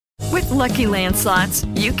Lucky Land Slots,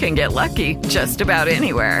 you can get lucky just about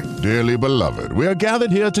anywhere. Dearly beloved, we are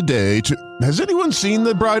gathered here today to... Has anyone seen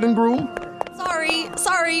the bride and groom?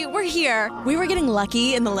 Sorry, we're here. We were getting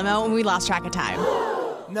lucky in the limo and we lost track of time.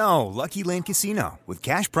 No, Lucky Land Casino, with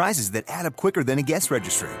cash prizes that add up quicker than a guest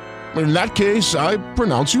registry. In that case, I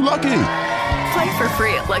pronounce you lucky. Play for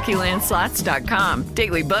free at LuckyLandSlots.com.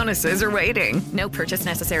 Daily bonuses are waiting. No purchase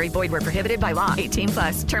necessary. Void where prohibited by law.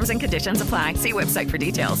 18+. Terms and conditions apply. See website for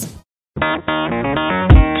details.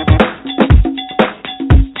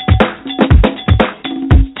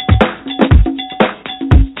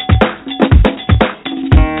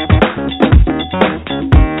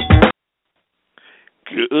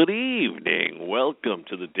 Good evening. Welcome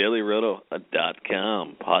to the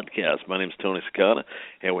DailyRoto.com podcast. My name is Tony Scotta,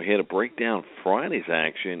 and we're here to break down Friday's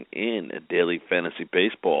action in Daily Fantasy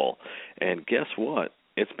Baseball. And guess what?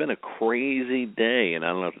 It's been a crazy day, and I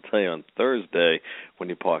don't have to tell you, on Thursday, when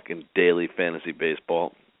you're talking Daily Fantasy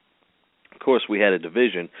Baseball, of course, we had a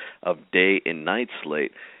division of day and night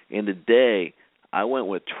slate. In the day, I went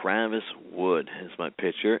with Travis Wood as my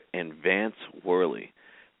pitcher and Vance Worley.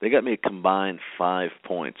 They got me a combined 5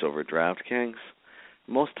 points over DraftKings.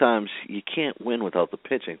 Most times you can't win without the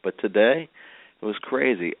pitching, but today it was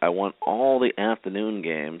crazy. I won all the afternoon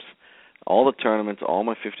games, all the tournaments, all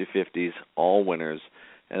my 50-50s, all winners.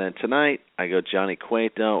 And then tonight I go Johnny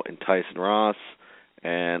Cueto and Tyson Ross,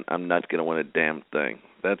 and I'm not going to win a damn thing.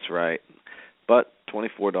 That's right. But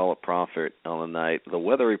 $24 profit on the night. The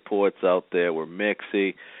weather reports out there were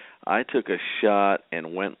mixy. I took a shot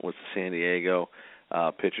and went with San Diego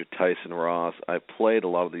pitcher Tyson Ross. I played a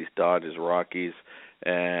lot of these Dodgers Rockies,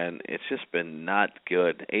 and it's just been not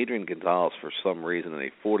good. Adrian Gonzalez, for some reason, in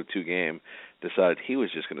a 4-2 game, decided he was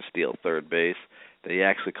just going to steal third base. They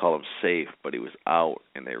actually called him safe, but he was out,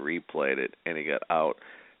 and they replayed it, and he got out.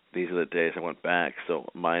 These are the days I went back, so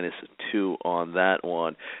 -2 on that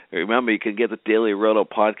one. Remember, you can get the Daily Roto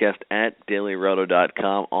podcast at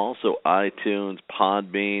dailyroto.com, also iTunes,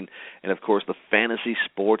 Podbean, and, of course, the Fantasy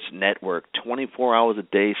Sports Network, 24 hours a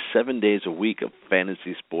day, 7 days a week of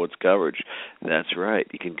fantasy sports coverage. That's right.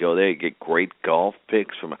 You can go there and get great golf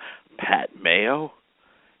picks from Pat Mayo.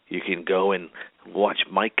 You can go and watch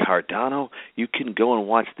Mike Cardano. You can go and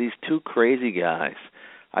watch these two crazy guys.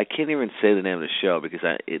 I can't even say the name of the show because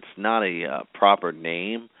it's not a proper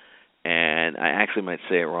name, and I actually might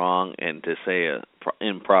say it wrong, and to say a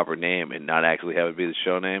improper name and not actually have it be the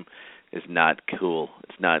show name is not cool.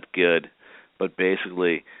 It's not good. But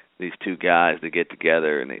basically, these two guys, they get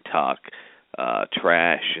together and they talk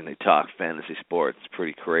trash and they talk fantasy sports. It's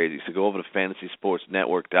pretty crazy. So go over to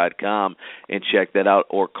fantasysportsnetwork.com and check that out,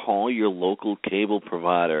 or call your local cable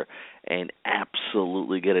provider and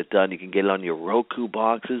absolutely get it done. You can get it on your Roku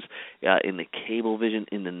boxes, in the Cablevision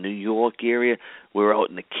in the New York area. We're out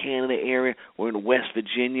in the Canada area. We're in West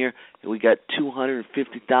Virginia. We got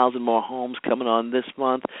 250,000 more homes coming on this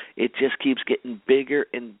month. It just keeps getting bigger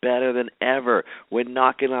and better than ever. We're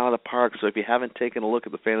knocking it out of the park. So if you haven't taken a look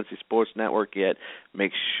at the Fantasy Sports Network yet,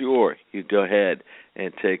 make sure you go ahead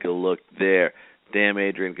and take a look there. Damn,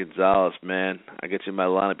 Adrian Gonzalez, man. I get you in my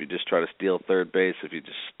lineup. You just try to steal third base. If you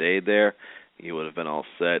just stayed there, you would have been all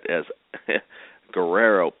set. As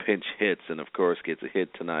Guerrero pinch hits, and, of course, gets a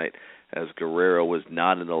hit tonight, as Guerrero was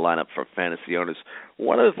not in the lineup for fantasy owners.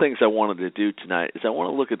 One of the things I wanted to do tonight is I want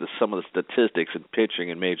to look at some of the statistics in pitching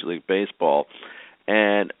in Major League Baseball.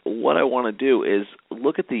 And what I want to do is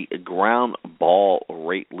look at the ground ball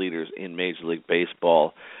rate leaders in Major League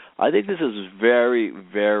Baseball. I think this is very,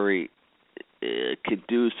 very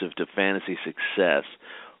conducive to fantasy success.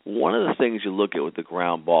 One of the things you look at with the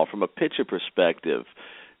ground ball, from a pitcher perspective,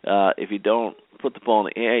 if you don't put the ball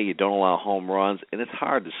in the air, you don't allow home runs, and it's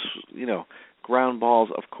hard to, ground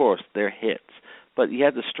balls, of course, they're hits. But you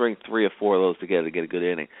have to string 3 or 4 of those together to get a good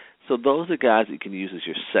inning. So those are guys that you can use as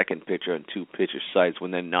your second pitcher on 2-pitcher sites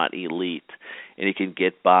when they're not elite. And you can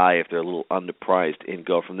get by if they're a little underpriced and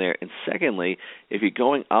go from there. And secondly, if you're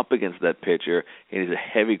going up against that pitcher and he's a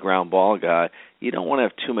heavy ground ball guy, you don't want to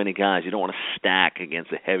have too many guys. You don't want to stack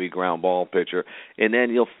against a heavy ground ball pitcher. And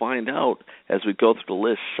then you'll find out as we go through the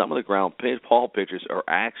list, some of the ground ball pitchers are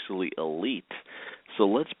actually elite. So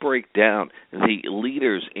let's break down the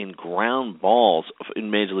leaders in ground balls in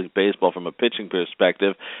Major League Baseball from a pitching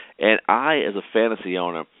perspective. And I, as a fantasy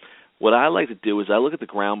owner, what I like to do is I look at the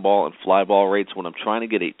ground ball and fly ball rates when I'm trying to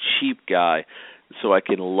get a cheap guy so I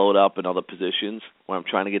can load up in other positions, when I'm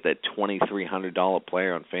trying to get that $2,300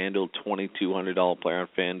 player on FanDuel, $2,200 player on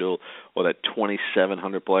FanDuel, or that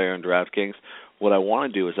 $2,700 player on DraftKings. what I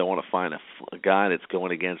want to do is I want to find a guy that's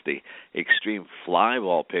going against a extreme fly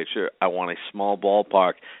ball pitcher. I want a small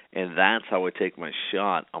ballpark, and that's how I take my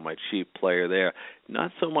shot on my cheap player there.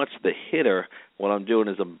 Not so much the hitter. What I'm doing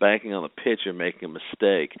is I'm banking on the pitcher making a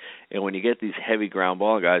mistake. And when you get these heavy ground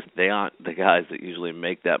ball guys, they aren't the guys that usually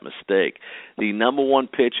make that mistake. The number one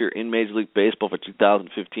pitcher in Major League Baseball for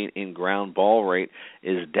 2015 in ground ball rate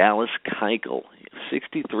is Dallas Keuchel,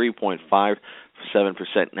 63.57%.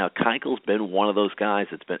 Now, Keuchel's been one of those guys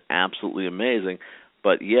that's been absolutely amazing,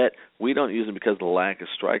 but yet we don't use him because of the lack of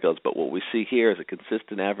strikeouts. But what we see here is a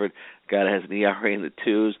consistent effort, guy that has an ERA in the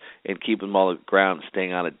twos and keeping them all on the ground and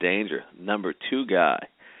staying out of danger. Number two guy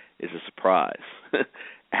is a surprise.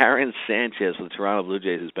 Aaron Sanchez for the Toronto Blue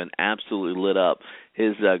Jays has been absolutely lit up.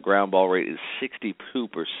 His ground ball rate is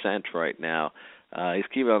 62% right now. He's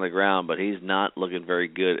keeping it on the ground, but he's not looking very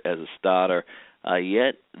good as a starter.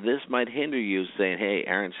 Yet this might hinder you saying, hey,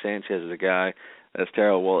 Aaron Sanchez is a guy that's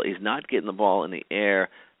terrible. Well, he's not getting the ball in the air.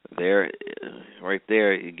 Right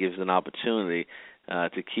there, he gives an opportunity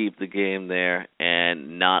to keep the game there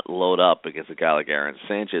and not load up against a guy like Aaron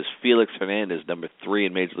Sanchez. Felix Hernandez, number 3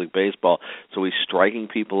 in Major League Baseball. So he's striking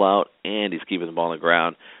people out and he's keeping the ball on the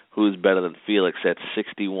ground. Who's better than Felix at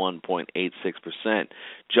 61.86%?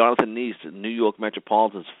 Jonathan Neese, New York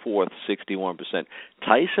Metropolitans, 4th, 61%.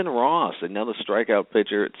 Tyson Ross, another strikeout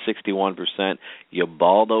pitcher at 61%.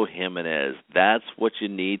 Ubaldo Jimenez. That's what you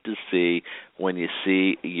need to see when you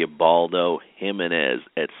see Ubaldo Jimenez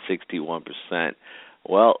at 61%.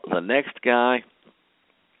 Well, the next guy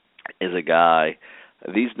is a guy.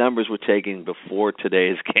 These numbers were taken before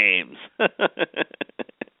today's games.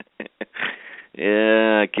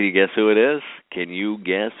 Yeah, can you guess who it is? Can you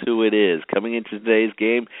guess who it is? Coming into today's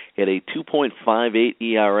game, he had a 2.58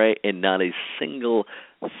 ERA, and not a single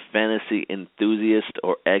fantasy enthusiast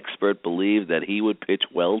or expert believed that he would pitch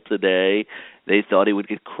well today. They thought he would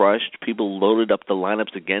get crushed. People loaded up the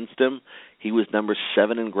lineups against him. He was number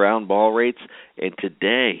 7 in ground ball rates, and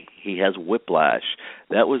today he has whiplash.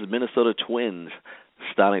 That was Minnesota Twins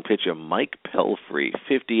starting pitcher Mike Pelfrey,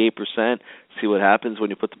 58%. See what happens when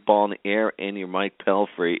you put the ball in the air and you're Mike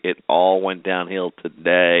Pelfrey. It all went downhill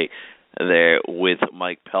today there with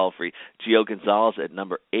Mike Pelfrey. Gio Gonzalez at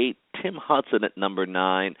number 8, Tim Hudson at number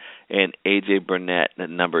 9, and A.J. Burnett at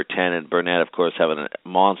number 10. And Burnett, of course, having a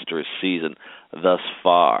monstrous season thus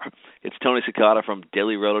far. It's Tony Cicada from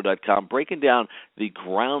DailyRoto.com breaking down the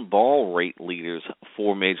ground ball rate leaders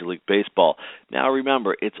for Major League Baseball. Now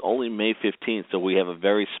remember, it's only May 15th, so we have a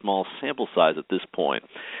very small sample size at this point.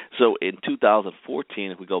 So in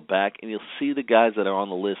 2014, if we go back, and you'll see the guys that are on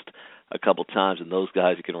the list a couple times, and those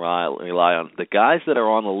guys you can rely on. The guys that are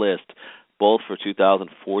on the list, both for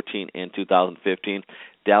 2014 and 2015,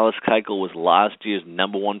 Dallas Keuchel was last year's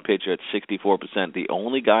number 1 pitcher at 64%, the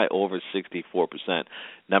only guy over 64%.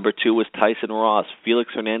 Number 2 was Tyson Ross.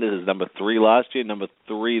 Felix Hernandez is number 3 last year, number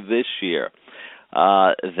 3 this year.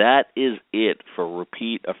 That is it for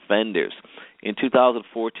repeat offenders. In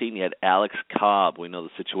 2014, you had Alex Cobb. We know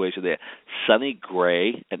the situation there. Sonny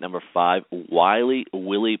Gray at number 5. Wiley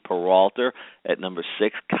Peralta at number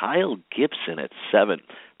 6. Kyle Gibson at 7.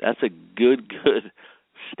 That's a good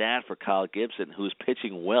stat for Kyle Gibson, who's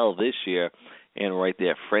pitching well this year. And right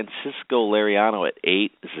there, Francisco Liriano at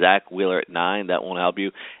 8, Zach Wheeler at 9. That won't help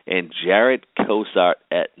you. And Jared Cosart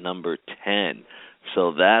at number 10.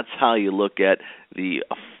 So that's how you look at the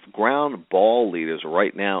ground ball leaders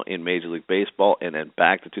right now in Major League Baseball. And then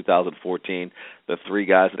back to 2014, the 3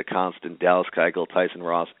 guys that are constant, Dallas Keuchel, Tyson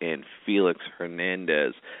Ross, and Felix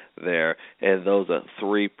Hernandez there. And those are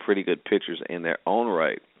 3 pretty good pitchers in their own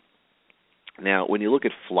right. Now, when you look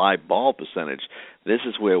at fly ball percentage, this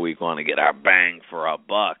is where we want to get our bang for our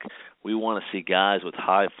buck. We want to see guys with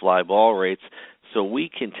high fly ball rates so we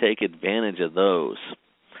can take advantage of those.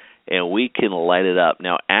 And we can light it up.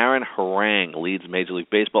 Now, Aaron Harang leads Major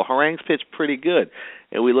League Baseball. Harang's pitched pretty good.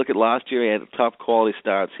 And we look at last year, he had top quality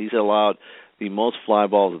starts. He's allowed the most fly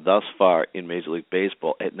balls thus far in Major League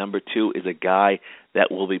Baseball. At number 2 is a guy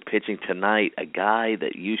that will be pitching tonight, a guy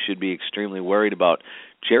that you should be extremely worried about.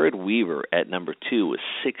 Jared Weaver at number 2 with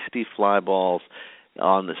 60 fly balls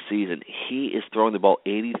on the season. He is throwing the ball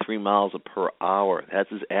 83 miles per hour.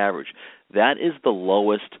 That's his average. That is the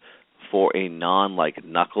lowest for a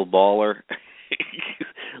knuckleballer.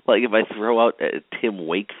 Like if I throw out Tim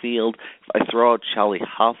Wakefield, if I throw out Charlie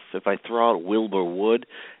Huff, if I throw out Wilbur Wood,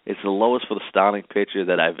 it's the lowest for the starting pitcher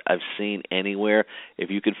that I've seen anywhere. If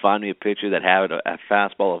you could find me a pitcher that had a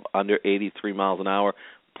fastball of under 83 miles an hour,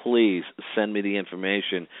 please send me the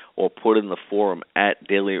information or put it in the forum at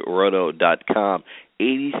DailyRoto.com.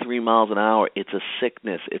 83 miles an hour. It's a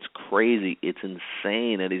sickness. It's crazy. It's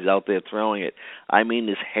insane that he's out there throwing it. I mean,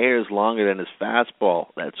 his hair is longer than his fastball.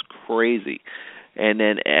 That's crazy. And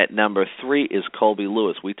then at number 3 is Colby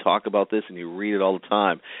Lewis. We talk about this, and you read it all the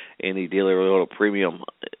time in the Daily Roto Premium.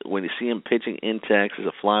 When you see him pitching in Texas,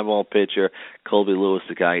 a fly ball pitcher, Colby Lewis,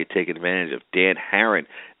 the guy you take advantage of. Dan Herron,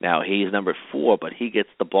 now he's number 4, but he gets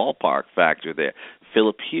the ballpark factor there.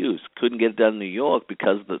 Philip Hughes couldn't get it done in New York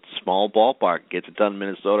because of the small ballpark. Gets it done in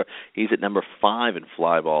Minnesota. He's at number 5 in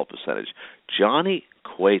fly ball percentage. Johnny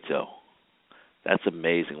Cueto, that's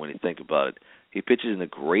amazing when you think about it. He pitches in the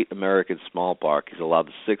Great American Small Park. He's allowed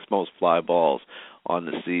the 6th most fly balls on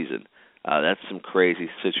the season. That's some crazy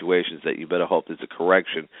situations that you better hope there's a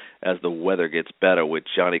correction as the weather gets better with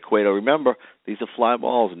Johnny Cueto. Remember, these are fly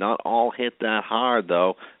balls. Not all hit that hard,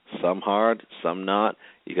 though. Some hard, some not.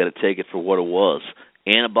 You got to take it for what it was.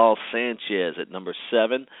 Anibal Sanchez at number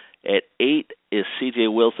 7. At 8 is C.J.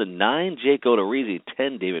 Wilson. 9, Jake Odorizzi.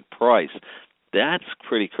 10, David Price. That's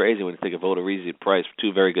pretty crazy when you think of Odorizzi and Price,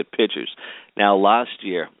 2 very good pitchers. Now, last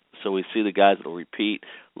year, so we see the guys that will repeat.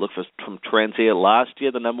 Look for some trends here. Last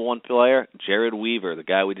year, the number 1 player, Jared Weaver, the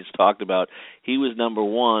guy we just talked about, he was number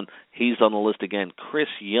 1. He's on the list again. Chris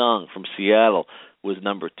Young from Seattle was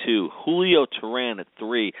number 2. Julio Teheran at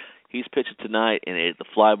 3. He's pitching tonight, and the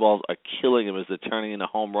fly balls are killing him as they're turning into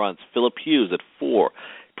home runs. Philip Hughes at 4.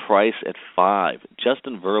 Price at 5.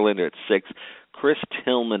 Justin Verlander at 6. Chris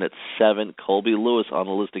Tillman at 7. Colby Lewis on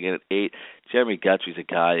the list again at 8. Jeremy Guthrie's a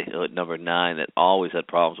guy at number 9 that always had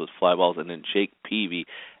problems with fly balls. And then Jake Peavy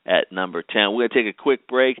at number 10. We're going to take a quick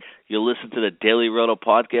break. You'll listen to the Daily Roto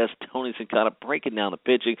podcast. Tony Sincata breaking down the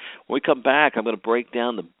pitching. When we come back, I'm going to break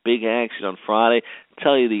down the big action on Friday,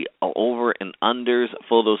 tell you the over and unders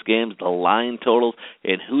for those games, the line totals,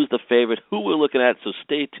 and who's the favorite, who we're looking at. So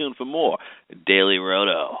stay tuned for more Daily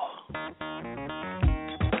Roto.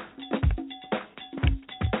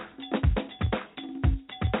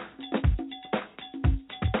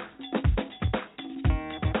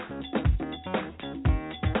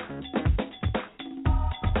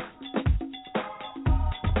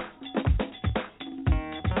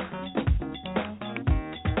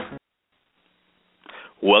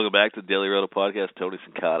 Welcome back to the Daily Roto Podcast. Tony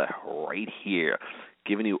Sincata right here,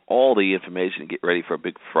 giving you all the information to get ready for a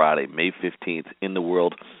big Friday, May 15th, in the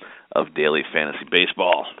world of daily fantasy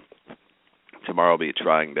baseball. Tomorrow will be a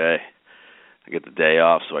trying day. I get the day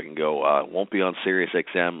off so I can go. Won't be on Sirius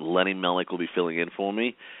XM. Lenny Melnick will be filling in for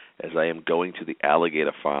me as I am going to the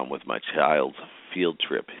alligator farm with my child's field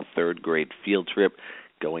trip, 3rd grade field trip,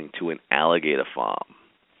 going to an alligator farm.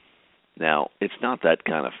 Now, it's not that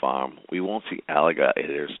kind of farm. We won't see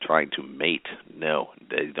alligators trying to mate. No,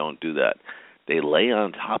 they don't do that. They lay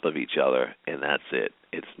on top of each other, and that's it.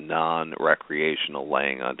 It's non-recreational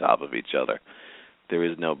laying on top of each other. There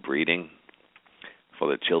is no breeding for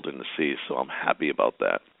the children to see, so I'm happy about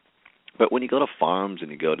that. But when you go to farms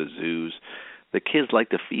and you go to zoos, the kids like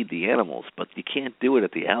to feed the animals, but you can't do it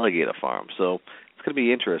at the alligator farm. So it's going to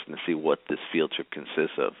be interesting to see what this field trip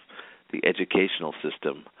consists of. The educational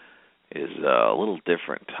system is a little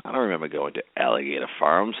different. I don't remember going to alligator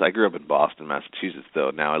farms. I grew up in Boston, Massachusetts, though.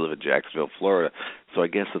 Now I live in Jacksonville, Florida, so I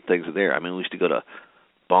guess the things are there. I mean, we used to go to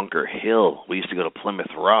Bunker Hill. We used to go to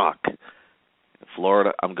Plymouth Rock. In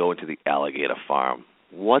Florida, I'm going to the alligator farm.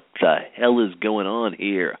 What the hell is going on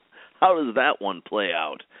here? How does that one play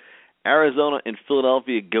out? Arizona and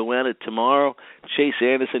Philadelphia go at it tomorrow. Chase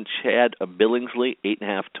Anderson, Chad Billingsley,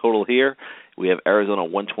 8.5 total here. We have Arizona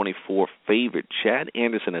 124 favorite. Chad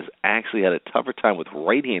Anderson has actually had a tougher time with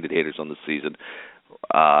right-handed hitters on the season.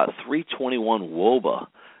 321 WOBA.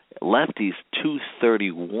 Lefties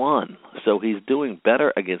 231. So he's doing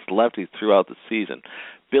better against lefties throughout the season.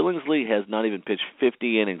 Billingsley has not even pitched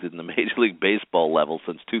 50 innings in the Major League Baseball level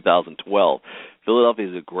since 2012. Philadelphia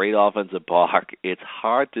is a great offensive park. It's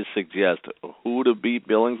hard to suggest who to beat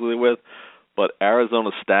Billingsley with, but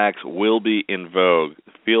Arizona stacks will be in vogue.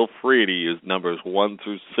 Feel free to use numbers 1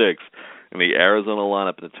 through 6 in the Arizona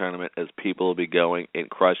lineup in the tournament as people will be going and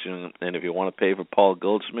crushing them. And if you want to pay for Paul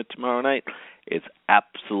Goldschmidt tomorrow night, it's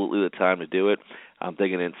absolutely the time to do it. I'm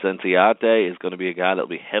thinking Incenciate is going to be a guy that will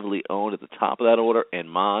be heavily owned at the top of that order,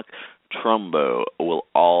 and Mark Trumbo will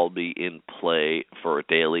all be in play for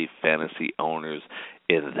daily fantasy owners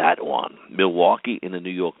in that one. Milwaukee and the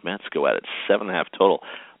New York Mets go at it, 7.5 total.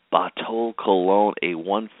 Bartol Colon, a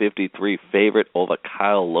 153 favorite over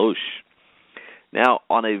Kyle Lohse. Now,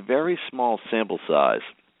 on a very small sample size,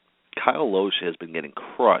 Kyle Lohse has been getting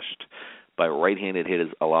crushed by right-handed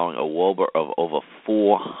hitters, allowing a WOBA of over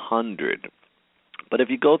 400. But if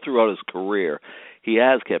you go throughout his career, he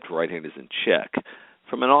has kept right-handers in check.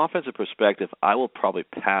 From an offensive perspective, I will probably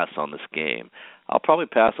pass on this game. I'll probably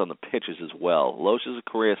pass on the pitchers as well. Loesch is a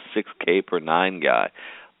career 6K per 9 guy.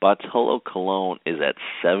 Bartolo Colon is at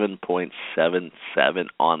 7.77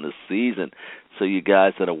 on the season. So you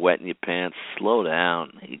guys that are wetting your pants, slow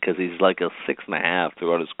down, because he's like a 6.5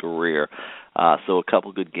 throughout his career. So a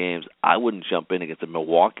couple good games. I wouldn't jump in against a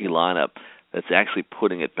Milwaukee lineup that's actually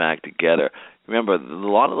putting it back together. Remember, a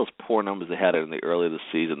lot of those poor numbers they had in the early of the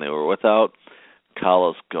season, they were without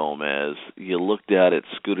Carlos Gomez. You looked at it,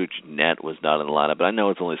 Scooter Gennett was not in the lineup, but I know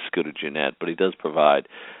it's only Scooter Gennett, but he does provide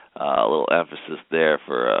a little emphasis there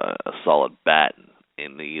for a solid bat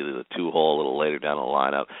in either the 2-hole a little later down the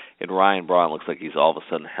lineup. And Ryan Braun looks like he's all of a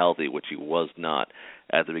sudden healthy, which he was not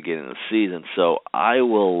at the beginning of the season. So I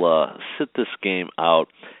will sit this game out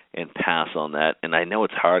and pass on that. And I know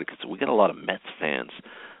it's hard because we got a lot of Mets fans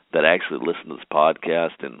that actually listen to this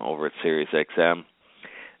podcast and over at SiriusXM.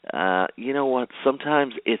 You know what?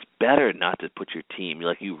 Sometimes it's better not to put your team.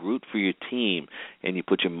 You root for your team and you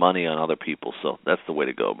put your money on other people. So that's the way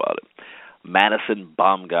to go about it. Madison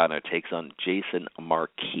Bumgarner takes on Jason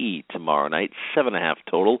Marquis tomorrow night. 7.5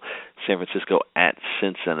 total. San Francisco at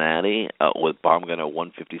Cincinnati with Bumgarner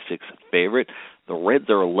 156 favorite. The Reds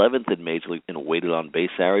are 11th in Major League in weighted on base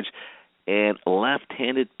average. And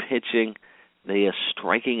left-handed pitching, they are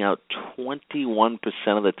striking out 21%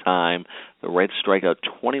 of the time. The Reds strike out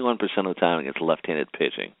 21% of the time against left-handed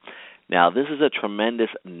pitching. Now, this is a tremendous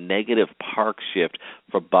negative park shift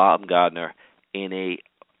for Bumgarner in a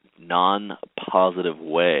non-positive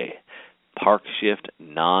way. Park shift,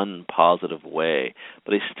 non-positive way.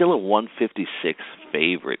 But he's still a 156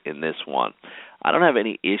 favorite in this one. I don't have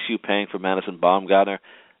any issue paying for Madison Bumgarner.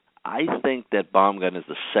 I think that Bumgarner is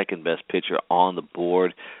the second-best pitcher on the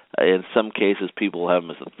board. In some cases, people have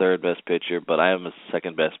him as the third-best pitcher, but I have him as the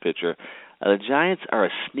second-best pitcher. The Giants are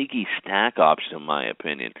a sneaky stack option, in my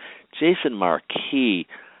opinion. Jason Marquis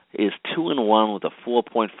is 2-1 with a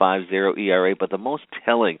 4.50 ERA, but the most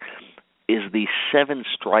telling is the 7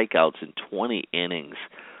 strikeouts in 20 innings.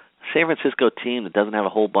 San Francisco team that doesn't have a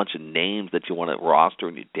whole bunch of names that you want to roster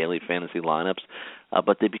in your daily fantasy lineups,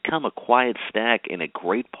 but they become a quiet stack in a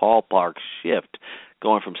great ballpark shift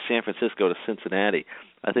going from San Francisco to Cincinnati.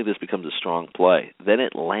 I think this becomes a strong play. Then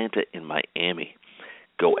Atlanta and Miami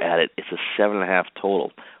go at it. It's a 7.5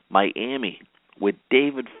 total. Miami with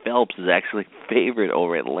David Phelps is actually favored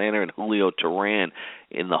over Atlanta and Julio Teheran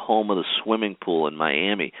in the home of the swimming pool in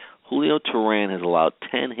Miami. Julio Teheran has allowed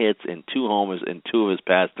 10 hits and 2 homers in 2 of his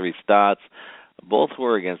past 3 starts. Both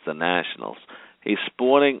were against the Nationals. He's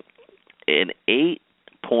sporting an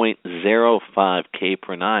 8.05 K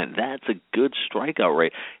per 9. That's a good strikeout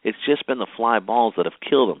rate. It's just been the fly balls that have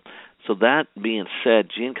killed him. So that being said,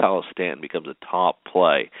 Giancarlo Stanton becomes a top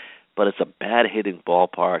play. But it's a bad hitting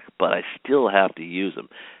ballpark, but I still have to use him.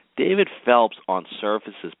 David Phelps on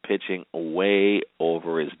surface is pitching way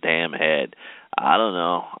over his damn head. I don't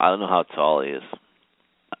know how tall he is,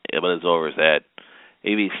 but it's over his head.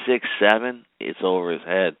 If he's 6'7", it's over his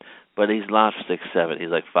head. But he's not 6'7". He's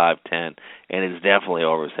like 5'10", and it's definitely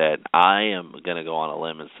over his head. I am going to go on a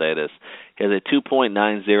limb and say this. He has a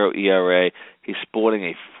 2.90 ERA. He's sporting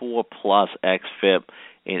a 4+ xFIP.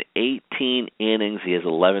 In 18 innings, he has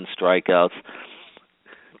 11 strikeouts.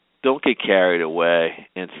 Don't get carried away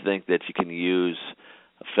and think that you can use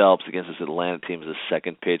Phelps against this Atlanta team as a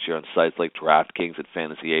second pitcher on sites like DraftKings and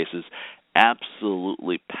Fantasy Aces.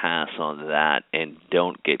 Absolutely pass on that and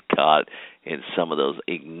don't get caught in some of those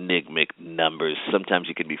enigmatic numbers. Sometimes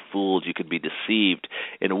you can be fooled, you can be deceived,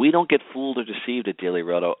 and we don't get fooled or deceived at Daily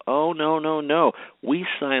Roto. Oh, no. We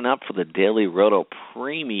sign up for the Daily Roto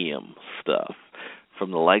premium stuff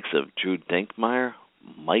from the likes of Drew Dinkmeyer,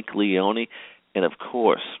 Mike Leone, and of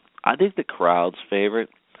course, I think the crowd's favorite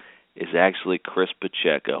is actually Chris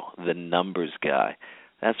Pacheco, the numbers guy.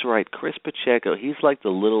 That's right, Chris Pacheco. He's like the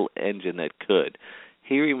little engine that could.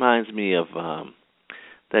 He reminds me of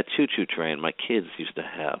that choo-choo train my kids used to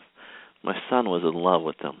have. My son was in love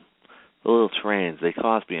with them. The little trains, they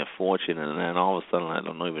cost me a fortune, and then all of a sudden, I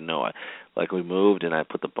don't even know. We moved, and I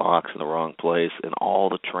put the box in the wrong place, and all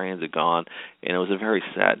the trains are gone, and it was a very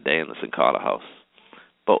sad day in the Cincotta house.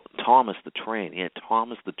 But Thomas the Train,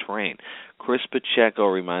 Thomas the Train. Chris Pacheco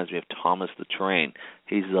reminds me of Thomas the Train.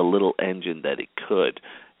 He's the little engine that he could.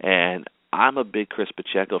 And I'm a big Chris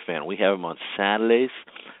Pacheco fan. We have him on Saturdays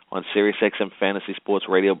on SiriusXM Fantasy Sports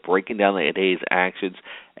Radio, breaking down the day's actions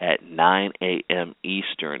at 9 a.m.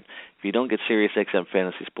 Eastern. If you don't get SiriusXM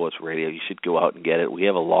Fantasy Sports Radio, you should go out and get it. We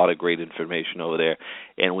have a lot of great information over there,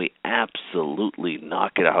 and we absolutely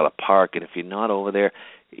knock it out of the park. And if you're not over there,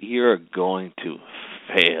 you're going to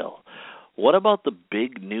fail. What about the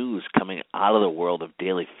big news coming out of the world of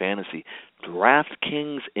daily fantasy?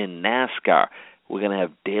 DraftKings in NASCAR. We're going to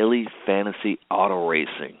have daily fantasy auto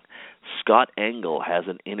racing. Scott Engel has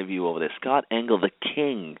an interview over there. Scott Engel, the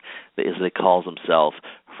king, as he calls himself,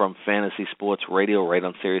 from Fantasy Sports Radio, right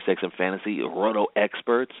on SiriusXM Fantasy, Roto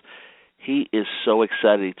Experts. He is so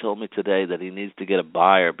excited. He told me today that he needs to get a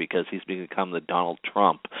buyer because he's become the Donald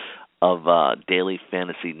Trump of daily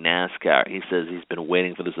fantasy NASCAR. He says he's been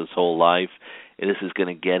waiting for this his whole life. This is going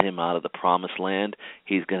to get him out of the promised land.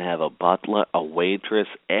 He's going to have a butler, a waitress,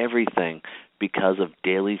 everything because of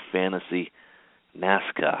daily fantasy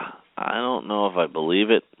NASCAR. I don't know if I believe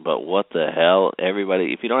it, but what the hell?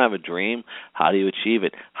 Everybody, if you don't have a dream, how do you achieve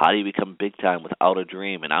it? How do you become big time without a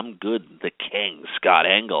dream? And I'm good. The king, Scott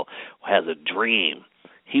Engel, has a dream.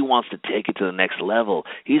 He wants to take it to the next level.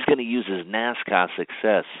 He's going to use his NASCAR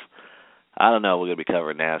success. I don't know. We're going to be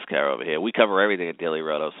covering NASCAR over here. We cover everything at Daily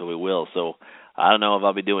Roto, so we will. So I don't know if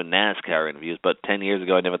I'll be doing NASCAR interviews, but 10 years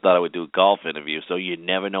ago I never thought I would do a golf interview, so you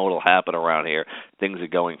never know what will happen around here. Things are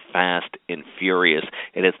going fast and furious,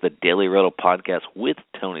 and it's the Daily Roto podcast with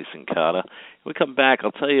Tony Sincata. When we come back,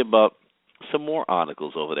 I'll tell you about some more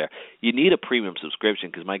articles over there. You need a premium subscription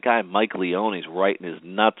because my guy Mike Leone is writing his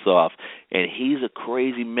nuts off, and he's a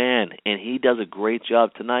crazy man, and he does a great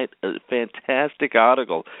job tonight. A fantastic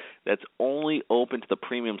article that's only open to the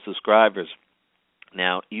premium subscribers.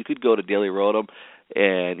 Now, you could go to Daily Roto,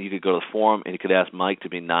 and you could go to the forum, and you could ask Mike to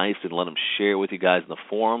be nice and let him share with you guys in the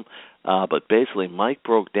forum. But basically, Mike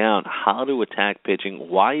broke down how to attack pitching,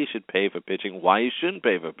 why you should pay for pitching, why you shouldn't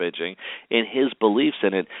pay for pitching, and his beliefs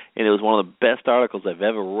in it. And it was one of the best articles I've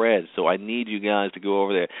ever read. So I need you guys to go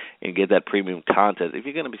over there and get that premium content. If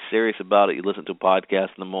you're going to be serious about it, you listen to a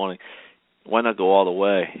podcast in the morning, why not go all the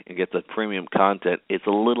way and get the premium content? It's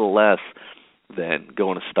a little less than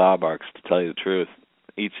going to Starbucks, to tell you the truth,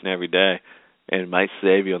 each and every day, and it might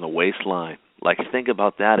save you on the waistline. Like, think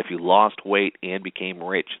about that if you lost weight and became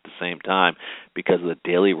rich at the same time because of the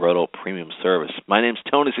Daily Roto premium service. My name's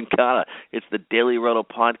Tony Sincata. It's the Daily Roto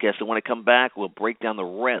podcast, and when I come back, we'll break down the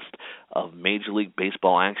rest of Major League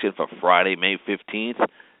Baseball action for Friday, May 15th,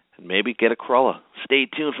 and maybe get a crawler. Stay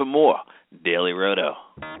tuned for more Daily Roto.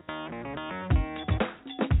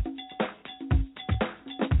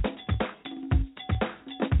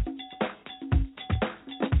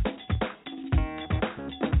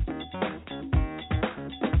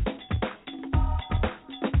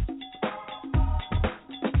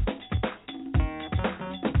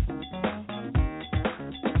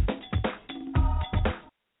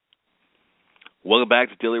 Welcome back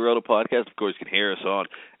to Daily Roto Podcast. Of course, you can hear us on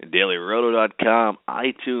DailyRoto.com,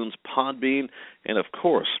 iTunes, Podbean, and, of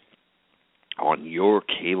course, on your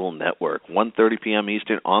cable network. 1:30 p.m.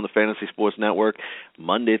 Eastern on the Fantasy Sports Network,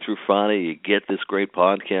 Monday through Friday. You get this great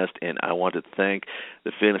podcast, and I want to thank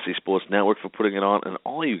the Fantasy Sports Network for putting it on, and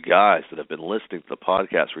all you guys that have been listening to the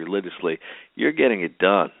podcast religiously. You're getting it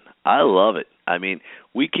done. I love it. I mean,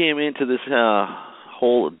 we came into this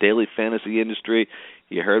whole daily fantasy industry.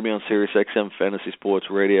 You heard me on SiriusXM Fantasy Sports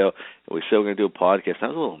Radio, and we said we're going to do a podcast. I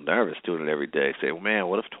was a little nervous doing it every day, saying, well, man,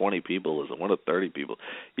 what if 20 people listen? What if 30 people?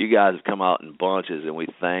 You guys have come out in bunches, and we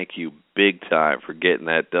thank you big time for getting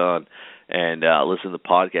that done and listen to the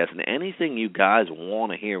podcast. And anything you guys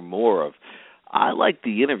want to hear more of, I like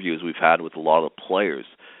the interviews we've had with a lot of the players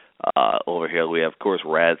over here. We have, of course,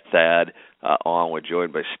 Rad Thad on. We're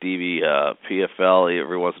joined by Stevie PFL.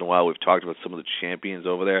 Every once in a while we've talked about some of the champions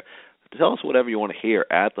over there. Tell us whatever you want to hear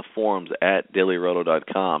at the forums at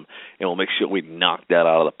DailyRoto.com, and we'll make sure we knock that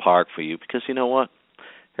out of the park for you because you know what?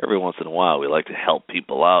 Every once in a while we like to help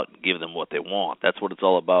people out and give them what they want. That's what it's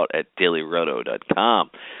all about at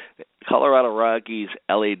DailyRoto.com. Colorado Rockies,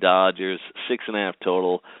 LA Dodgers, 6.5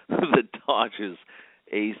 total. The Dodgers,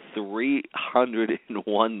 a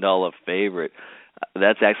 $301 favorite.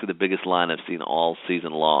 That's actually the biggest line I've seen all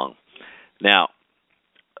season long. Now,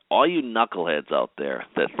 all you knuckleheads out there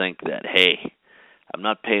that think that, hey, I'm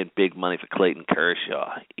not paying big money for Clayton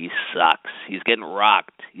Kershaw. He sucks. He's getting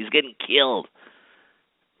rocked. He's getting killed.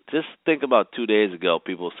 Just think about 2 days ago,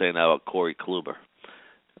 people were saying that about Corey Kluber,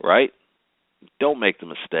 right? Don't make the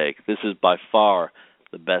mistake. This is by far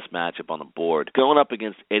the best matchup on the board. Going up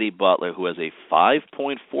against Eddie Butler, who has a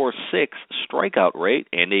 5.46 strikeout rate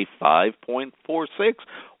and a 5.46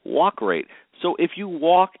 walk rate. So if you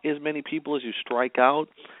walk as many people as you strike out,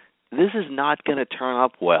 this is not going to turn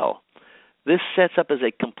up well. This sets up as a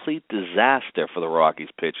complete disaster for the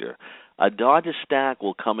Rockies pitcher. A Dodger stack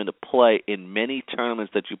will come into play in many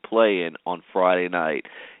tournaments that you play in on Friday night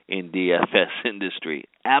in DFS industry.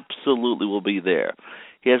 Absolutely will be there.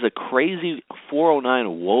 He has a crazy 409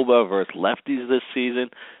 WOBA versus lefties this season.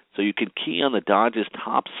 So you can key on the Dodgers'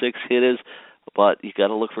 top 6 hitters, but you got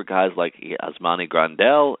to look for guys like Yasmani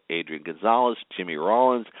Grandal, Adrian Gonzalez, Jimmy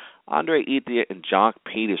Rollins, Andre Ethier, and Jock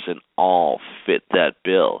Peterson all fit that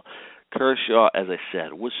bill. Kershaw, as I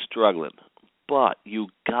said, was struggling, but you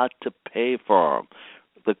got to pay for him.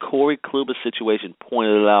 The Corey Kluber situation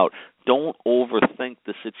pointed it out. Don't overthink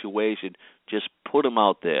the situation. Just put him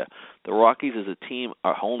out there. The Rockies as a team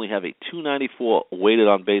only have a .294 weighted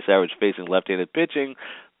on base average facing left-handed pitching.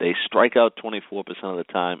 They strike out 24% of the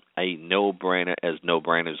time. A no-brainer as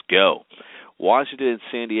no-brainers go. Washington and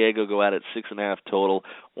San Diego go at it 6.5 total.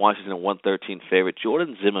 Washington a 113 favorite.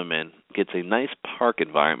 Jordan Zimmerman gets a nice park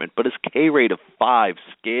environment, but his K rate of 5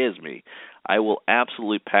 scares me. I will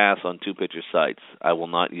absolutely pass on 2-pitcher sites. I will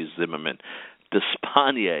not use Zimmerman.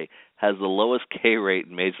 Despaigne has the lowest K rate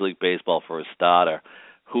in Major League Baseball for a starter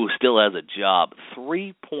who still has a job.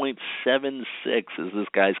 3.76 is this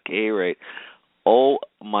guy's K rate. Oh,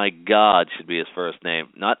 my God, should be his first name.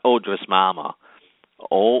 Not Odris Mama.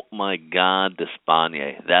 Oh, my God,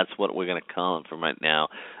 Despaigne. That's what we're going to call him from right now.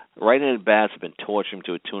 Right-handed bats have been torturing him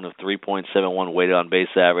to a tune of 3.71 weighted on base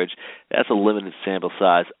average. That's a limited sample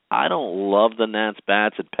size. I don't love the Nats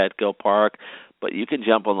bats at Petco Park, but you can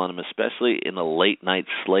jump on them, especially in the late-night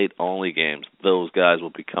slate-only games. Those guys will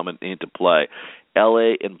be coming into play.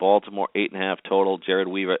 L.A. and Baltimore, 8.5 total. Jared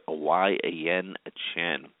Weaver, Y-A-N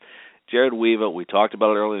Chen. Jared Weaver, we talked about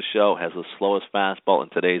it earlier in the show, has the slowest fastball in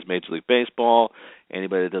today's Major League Baseball.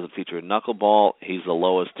 Anybody that doesn't feature a knuckleball, he's the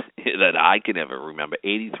lowest that I can ever remember,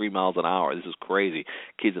 83 miles an hour. This is crazy.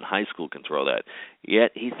 Kids in high school can throw that.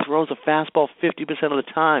 Yet he throws a fastball 50% of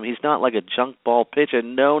the time. He's not like a junk ball pitcher.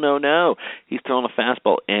 No. He's throwing a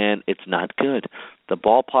fastball, and it's not good. The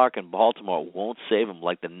ballpark in Baltimore won't save him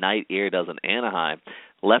like the night air does in Anaheim.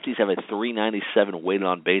 Lefties have a 397 weighted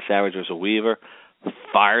on base average versus Weaver.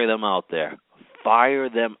 Fire them out there. Fire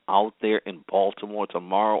them out there in Baltimore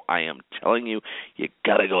tomorrow. I am telling you, you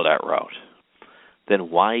got to go that route. Then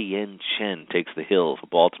Y-Yen Chen takes the hill for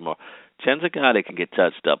Baltimore. Chen's a guy that can get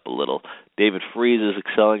touched up a little. David Freese is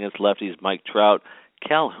excelling against lefties. Mike Trout.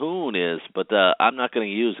 Calhoun is, but I'm not going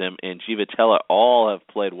to use him. And Givitella all have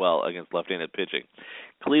played well against left-handed pitching.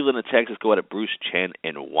 Cleveland and Texas go at Bruce Chen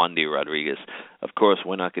and Wandy Rodriguez. Of course,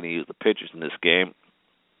 we're not going to use the pitchers in this game.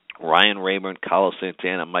 Ryan Rayburn, Carlos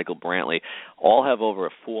Santana, Michael Brantley all have over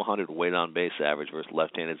a 400 weighted on base average versus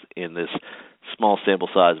left-handed in this small sample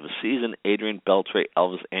size of a season. Adrian Beltre,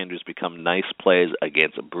 Elvis Andrus become nice plays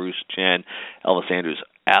against Bruce Chen. Elvis Andrus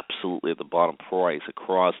absolutely at the bottom price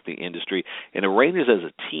across the industry. And the Rangers as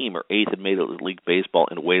a team are 8th in Major League Baseball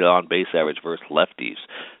in weighted on base average versus lefties.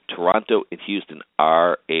 Toronto and Houston,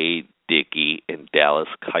 R.A. Dickey and Dallas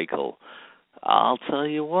Keuchel. I'll tell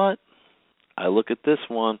you what. I look at this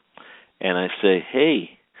one, and I say,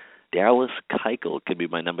 hey, Dallas Keuchel could be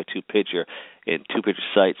my number 2 pitcher in 2-pitcher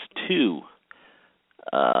sites to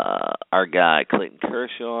our guy, Clayton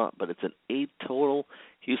Kershaw, but it's an 8 total.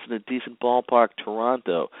 Houston, a decent ballpark.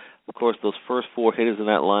 Toronto, of course, those first 4 hitters in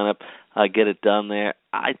that lineup get it done there.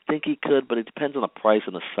 I think he could, but it depends on the price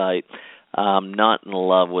and the site. I'm not in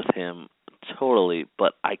love with him totally,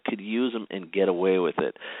 but I could use him and get away with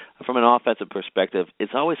it. From an offensive perspective,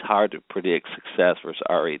 it's always hard to predict success versus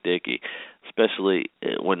R.A. Dickey, especially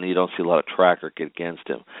when you don't see a lot of track record against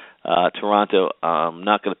him. Toronto, I'm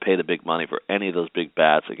not going to pay the big money for any of those big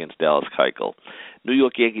bats against Dallas Keuchel. New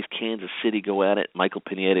York Yankees, Kansas City go at it. Michael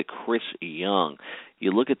Pineda, Chris Young.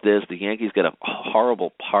 You look at this, the Yankees got a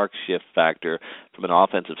horrible park shift factor from an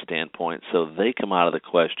offensive standpoint, so they come out of the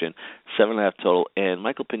question, 7.5 total, and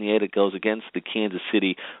Michael Pineda goes against the Kansas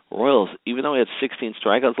City Royals. Even though he had 16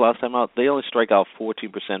 strikeouts last time out, they only strike out 14%,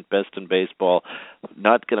 best in baseball.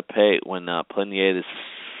 Not going to pay when Pineda's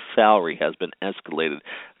salary has been escalated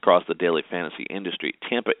across the daily fantasy industry.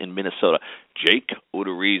 Tampa and Minnesota, Jake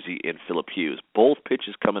Odorizzi and Philip Hughes. Both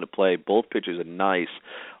pitchers come into play. Both pitchers are nice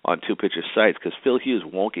on 2-pitcher sites because Phil Hughes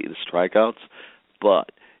won't get you the strikeouts,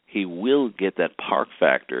 but he will get that park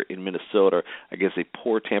factor in Minnesota against a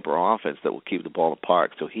poor Tampa offense that will keep the ball in the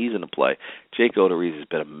park. So he's in the play. Jake Odorizzi has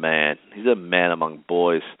been a man. He's a man among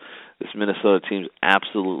boys. This Minnesota team's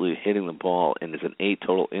absolutely hitting the ball, and there's an 8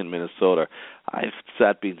 total in Minnesota.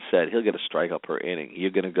 That being said, he'll get a strikeout per inning. You're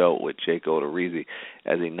going to go with Jake Odorizzi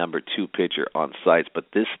as a number 2 pitcher on sites. But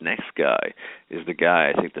this next guy is the guy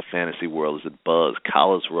I think the fantasy world is at buzz.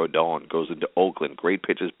 Carlos Rodon goes into Oakland. Great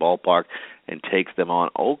pitchers ballpark and takes them on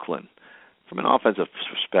Oakland. From an offensive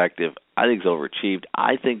perspective, I think he's overachieved.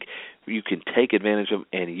 I think you can take advantage of him,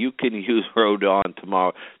 and you can use Rodon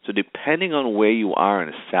tomorrow. So depending on where you are in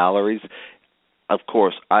his salaries, of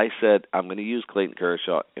course, I said I'm going to use Clayton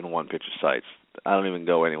Kershaw in 1-pitcher sites. I don't even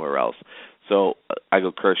go anywhere else. So I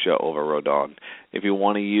go Kershaw over Rodon. If you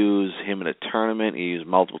want to use him in a tournament, you use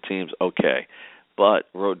multiple teams, okay.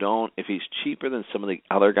 But Rodon, if he's cheaper than some of the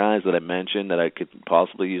other guys that I mentioned that I could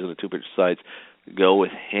possibly use in the two-pitcher sites, go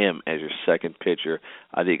with him as your second pitcher.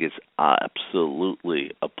 I think it's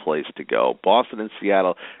absolutely a place to go. Boston and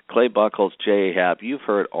Seattle, Clay Buchholz, J.A. Happ, you've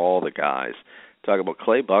heard all the guys talk about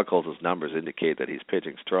Clay Buchholz's numbers indicate that he's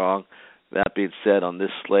pitching strong. That being said, on this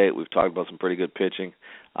slate, we've talked about some pretty good pitching.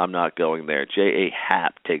 I'm not going there. J.A.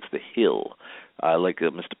 Happ takes the hill. I like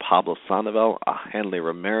Mr. Pablo Sandoval. Hanley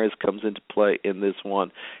Ramirez comes into play in this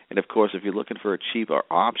one. And, of course, if you're looking for a cheaper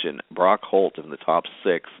option, Brock Holt in the top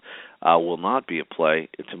 6 will not be a play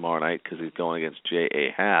tomorrow night because he's going against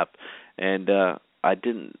J.A. Happ. And I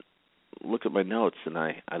didn't look at my notes, and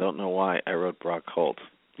I don't know why I wrote Brock Holt.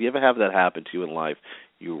 Do you ever have that happen to you in life?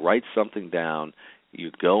 You write something down, you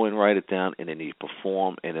go and write it down, and then you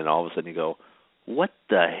perform, and then all of a sudden you go, what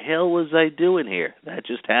the hell was I doing here? That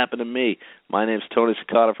just happened to me. My name's Tony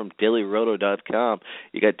Cicada from DailyRoto.com.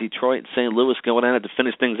 You got Detroit and St. Louis going at it to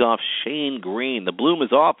finish things off. Shane Green. The bloom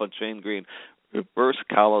is off on Shane Green. Reverse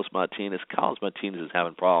Carlos Martinez. Carlos Martinez is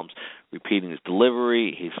having problems repeating his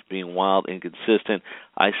delivery. He's being wild, inconsistent.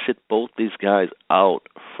 I sit both these guys out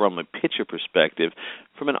from a pitcher perspective.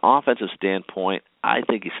 From an offensive standpoint, I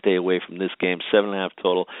think you stay away from this game. 7.5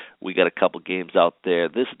 total. We got a couple games out there.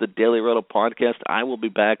 This is the Daily Roto Podcast. I will be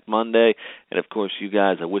back Monday. And, of course, you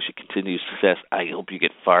guys, I wish you continued success. I hope you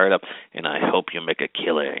get fired up, and I hope you make a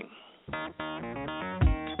killing.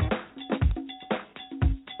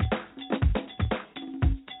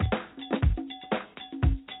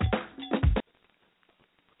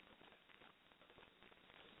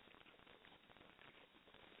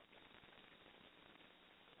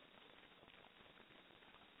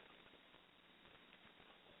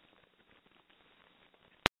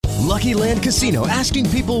 Lucky Land Casino, asking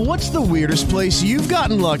people, what's the weirdest place you've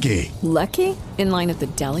gotten lucky? Lucky? In line at the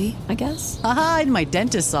deli, I guess? Aha, in my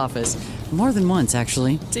dentist's office. More than once,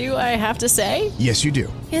 actually. Do I have to say? Yes, you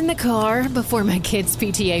do. In the car before my kids'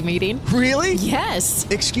 PTA meeting. Really? Yes.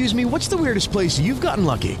 Excuse me, what's the weirdest place you've gotten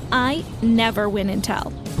lucky? I never win and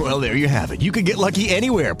tell. Well, there you have it. You can get lucky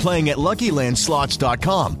anywhere, playing at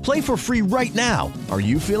LuckyLandSlots.com. Play for free right now. Are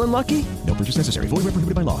you feeling lucky? No purchase necessary. Void where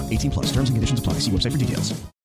prohibited by law. 18+. Terms and conditions apply. See website for details.